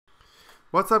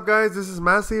What's up guys, this is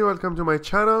Masi, welcome to my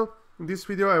channel. In this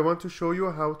video I want to show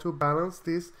you how to balance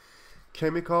this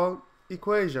chemical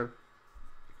equation.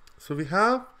 So we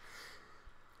have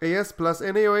As plus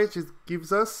NaOH, it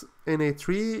gives us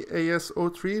Na3,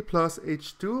 AsO3 plus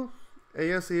H2.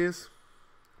 As is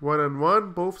 1 and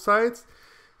 1, both sides.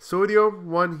 Sodium,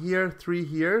 1 here, 3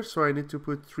 here, so I need to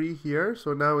put 3 here,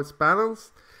 so now it's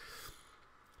balanced.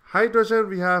 Hydrogen,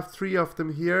 we have 3 of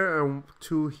them here and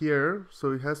 2 here,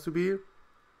 so it has to be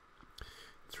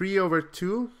 3 over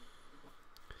 2.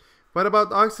 What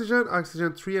about oxygen?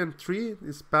 Oxygen 3 and 3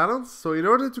 is balanced. So in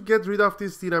order to get rid of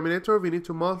this denominator, we need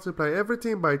to multiply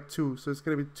everything by 2. So it's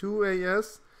going to be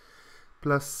 2As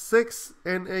plus 6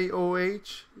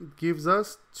 NaOH. It gives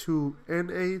us 2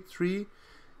 Na3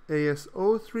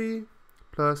 AsO3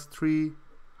 plus 3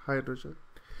 hydrogen.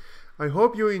 I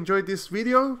hope you enjoyed this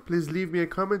video. Please leave me a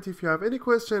comment if you have any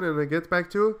question and I'll get back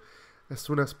to you as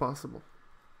soon as possible.